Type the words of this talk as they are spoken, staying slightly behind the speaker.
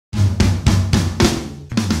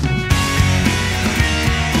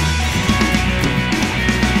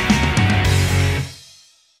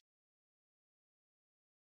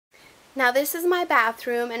Now this is my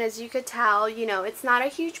bathroom, and as you could tell, you know, it's not a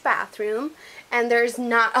huge bathroom and there's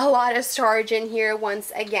not a lot of storage in here.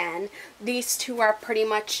 Once again, these two are pretty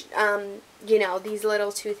much, you know, these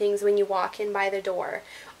little two things when you walk in by the door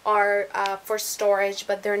are for storage,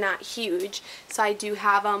 but they're not huge. So I do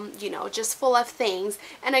have them, you know, just full of things.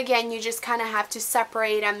 And again, you just kind of have to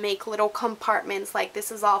separate and make little compartments. Like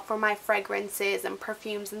this is all for my fragrances and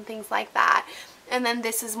perfumes and things like that. And then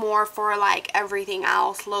this is more for like everything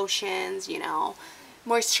else, lotions, you know,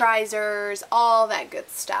 moisturizers, all that good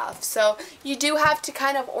stuff. So you do have to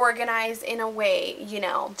kind of organize in a way, you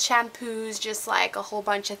know, shampoos, just like a whole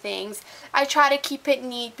bunch of things. I try to keep it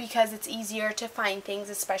neat because it's easier to find things,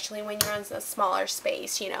 especially when you're in a smaller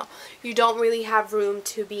space, you know. You don't really have room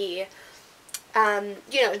to be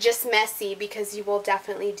you know, just messy, because you will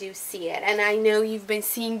definitely do see it. And I know you've been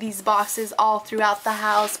seeing these boxes all throughout the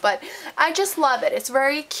house, but I just love it. It's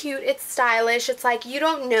very cute, it's stylish. It's like you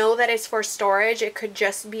don't know that it's for storage. It could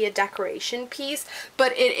just be a decoration piece,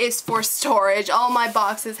 but it is for storage. All my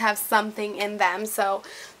boxes have something in them, so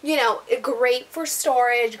you know, great for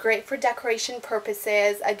storage, great for decoration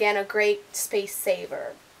purposes. Again, a great space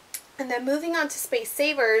saver. And then moving on to space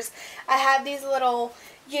savers, I have these little,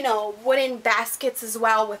 you know, wooden baskets as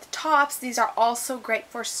well with tops. These are also great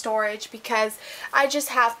for storage because I just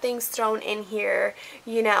have things thrown in here,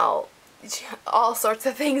 you know, all sorts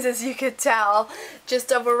of things, as you could tell,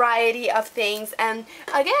 just a variety of things. And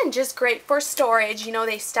again, just great for storage. You know,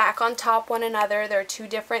 they stack on top one another. They're two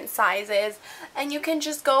different sizes, and you can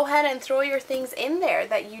just go ahead and throw your things in there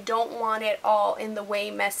that you don't want it all in the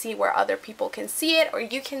way messy where other people can see it or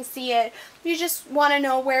you can see it. You just want to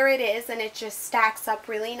know where it is, and it just stacks up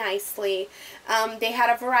really nicely. They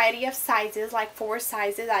had a variety of sizes, like 4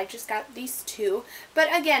 sizes. I just got these 2, but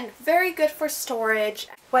again, very good for storage.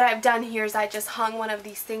 What I've done here is I just hung one of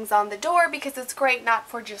these things on the door because it's great not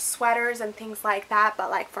for just sweaters and things like that, but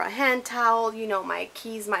like for a hand towel, you know, my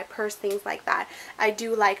keys, my purse, things like that. I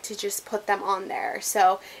do like to just put them on there.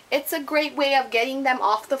 So it's a great way of getting them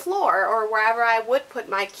off the floor or wherever I would put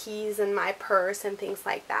my keys and my purse and things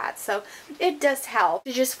like that. So it does help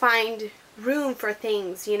to just find room for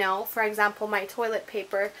things, you know. For example, my toilet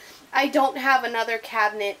paper, I don't have another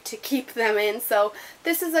cabinet to keep them in, so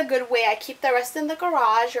this is a good way. I keep the rest in the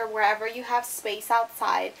garage or wherever you have space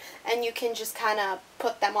outside, and you can just kind of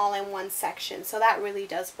put them all in one section, so that really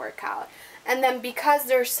does work out. And then because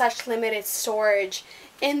there's such limited storage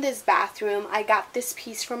in this bathroom, I got this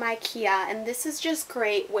piece from IKEA, and this is just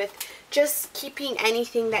great with just keeping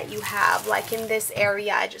anything that you have. Like in this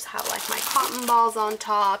area, I just have like my cotton balls on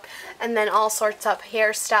top, and then all sorts of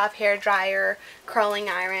hair stuff, hair dryer, curling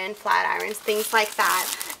iron, flat irons, things like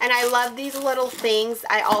that. And I love these little things.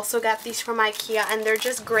 I also got these from IKEA, and they're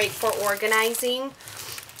just great for organizing.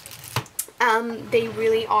 They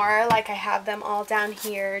really are. Like, I have them all down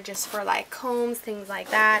here just for like combs, things like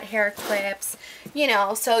that, hair clips, you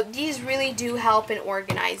know. So these really do help in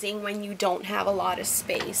organizing when you don't have a lot of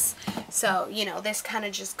space. So, you know, this kind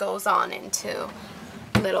of just goes on into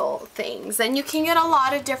little things. And you can get a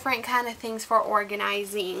lot of different kind of things for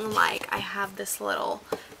organizing. Like, I have this little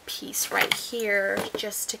piece right here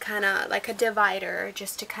just to kind of, like a divider,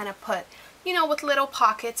 just to kind of put, you know, with little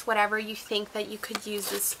pockets, whatever you think that you could use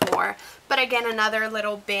this for. But again, another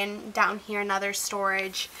little bin down here, another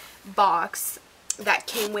storage box that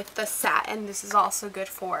came with the set, and this is also good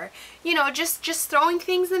for, you know, just throwing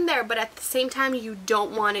things in there, but at the same time you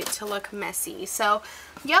don't want it to look messy. So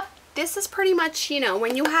yep, this is pretty much, you know,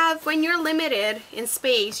 when you're limited in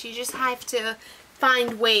space, you just have to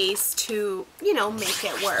find ways to, you know, make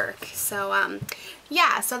it work. So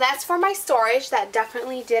yeah, so that's for my storage. That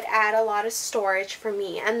definitely did add a lot of storage for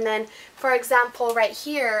me. And then, for example, right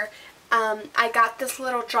here, I got this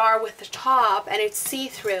little jar with the top, and it's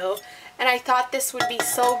see-through, and I thought this would be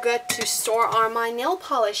so good to store on my nail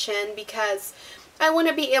polish in, because I want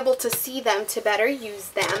to be able to see them to better use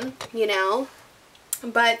them, you know.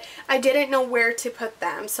 But I didn't know where to put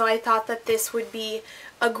them, so I thought that this would be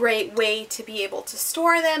a great way to be able to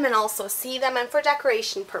store them and also see them, and for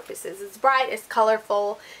decoration purposes. It's bright, it's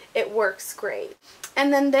colorful, it works great.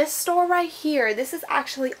 And then this store right here, this is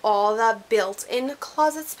actually all the built-in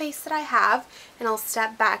closet space that I have, and I'll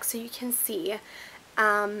step back so you can see.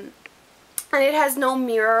 And it has no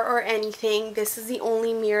mirror or anything. This is the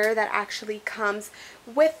only mirror that actually comes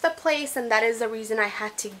with the place, and that is the reason I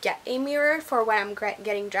had to get a mirror for when I'm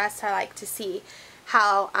getting dressed. I like to see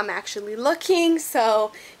how I'm actually looking,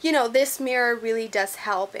 so you know, this mirror really does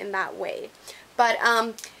help in that way. But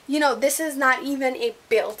you know, this is not even a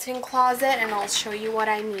built-in closet, and I'll show you what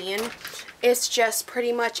I mean. It's just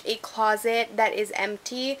pretty much a closet that is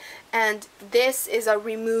empty, and this is a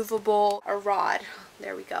removable rod.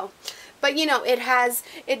 There we go. But you know,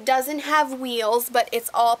 it doesn't have wheels, but it's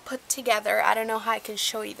all put together. I don't know how I can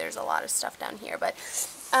show you. There's a lot of stuff down here, but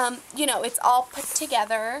you know, it's all put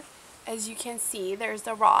together. As you can see, there's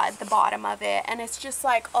the rod, the bottom of it, and it's just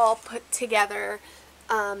like all put together.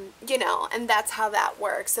 You know, and that's how that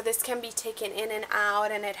works. So this can be taken in and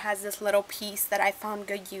out, and it has this little piece that I found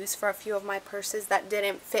good use for a few of my purses that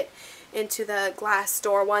didn't fit into the glass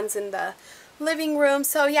door ones in the living room.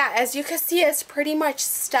 So yeah, as you can see, it's pretty much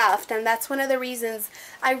stuffed, and that's one of the reasons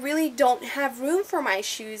I really don't have room for my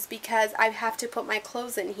shoes, because I have to put my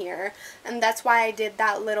clothes in here, and that's why I did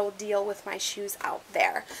that little deal with my shoes out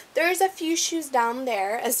there. There's a few shoes down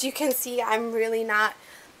there. As you can see, I'm really not,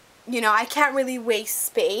 you know, I can't really waste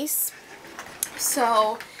space.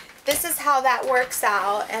 So this is how that works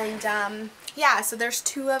out. And yeah, so there's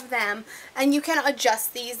two of them, and you can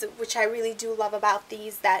adjust these, which I really do love about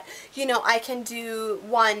these, that, you know, I can do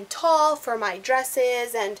one tall for my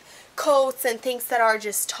dresses and coats and things that are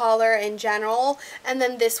just taller in general, and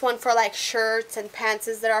then this one for like shirts and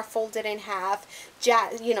pantses that are folded in half,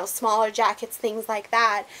 you know, smaller jackets, things like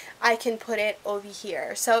that. I can put it over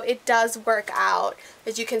here. So it does work out,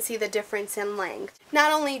 as you can see the difference in length.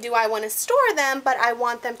 Not only do I want to store them, but I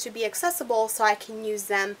want them to be accessible so I can use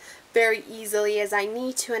them very easily as I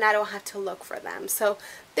need to, and I don't have to look for them. So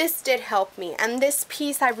this did help me. And this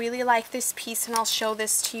piece, I really like this piece, and I'll show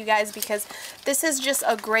this to you guys, because this is just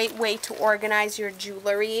a great way to organize your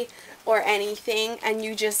jewelry or anything, and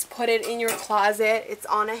you just put it in your closet. It's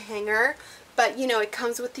on a hanger, but you know, it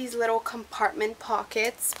comes with these little compartment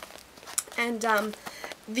pockets, and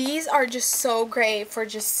these are just so great for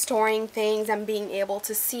just storing things and being able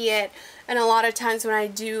to see it. And a lot of times when I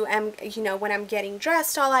do, you know, when I'm getting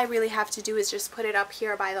dressed, all I really have to do is just put it up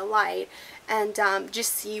here by the light and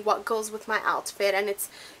just see what goes with my outfit. And it's,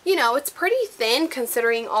 you know, it's pretty thin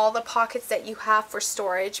considering all the pockets that you have for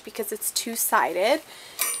storage, because it's two-sided.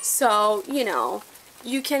 So, you know,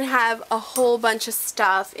 you can have a whole bunch of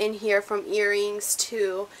stuff in here, from earrings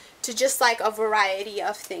to just like a variety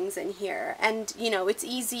of things in here. And you know, it's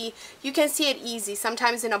easy, you can see it easy.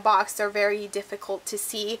 Sometimes in a box they're very difficult to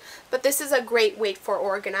see, but this is a great way for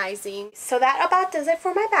organizing. So that about does it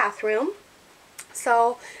for my bathroom.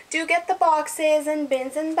 So do get the boxes and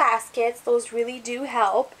bins and baskets, those really do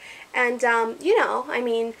help. And you know, I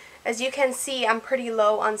mean, as you can see, I'm pretty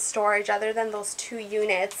low on storage other than those 2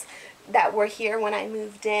 units that were here when I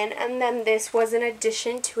moved in, and then this was an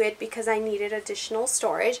addition to it because I needed additional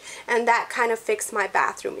storage, and that kind of fixed my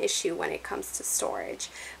bathroom issue when it comes to storage.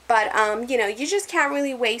 But you know, you just can't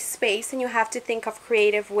really waste space, and you have to think of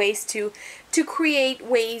creative ways to create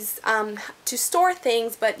ways to store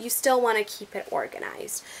things, but you still want to keep it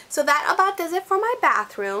organized. So that about does it for my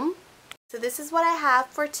bathroom. So this is what I have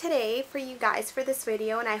for today for you guys for this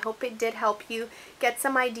video, and I hope it did help you get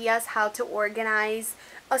some ideas how to organize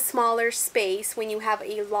a smaller space when you have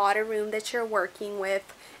a lot of room that you're working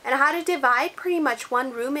with, and how to divide pretty much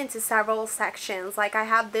one room into several sections. Like I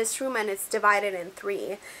have this room and it's divided in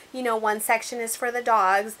 3. You know, one section is for the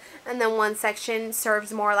dogs, and then one section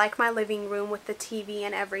serves more like my living room with the TV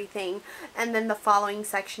and everything, and then the following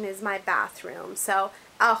section is my bathroom. So,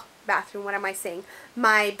 bathroom, what am I saying?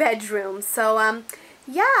 My bedroom. So,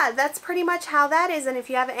 yeah, that's pretty much how that is. And if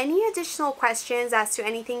you have any additional questions as to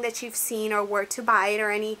anything that you've seen or where to buy it, or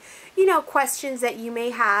any, you know, questions that you may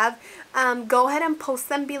have, go ahead and post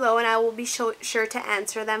them below, and I will be sure to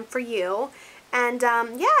answer them for you. And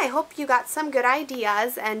yeah, I hope you got some good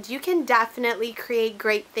ideas, and you can definitely create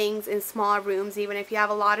great things in smaller rooms even if you have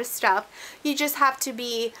a lot of stuff. You just have to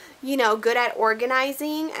be, you know, good at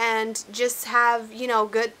organizing, and just have, you know,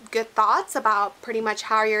 good thoughts about pretty much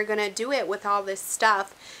how you're gonna do it with all this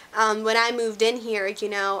stuff. When I moved in here, you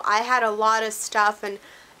know, I had a lot of stuff, and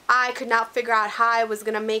I could not figure out how I was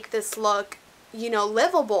gonna make this look, you know,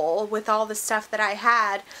 livable with all the stuff that I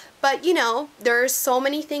had. But you know, there's so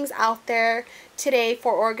many things out there today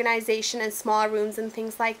for organization and smaller rooms and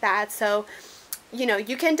things like that. So, you know,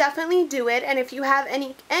 you can definitely do it. And if you have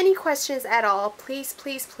any questions at all, please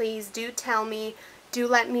do tell me, do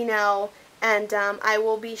let me know, and I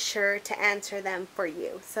will be sure to answer them for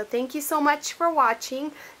you. So thank you so much for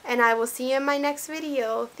watching, and I will see you in my next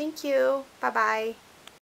video. Thank you. Bye bye.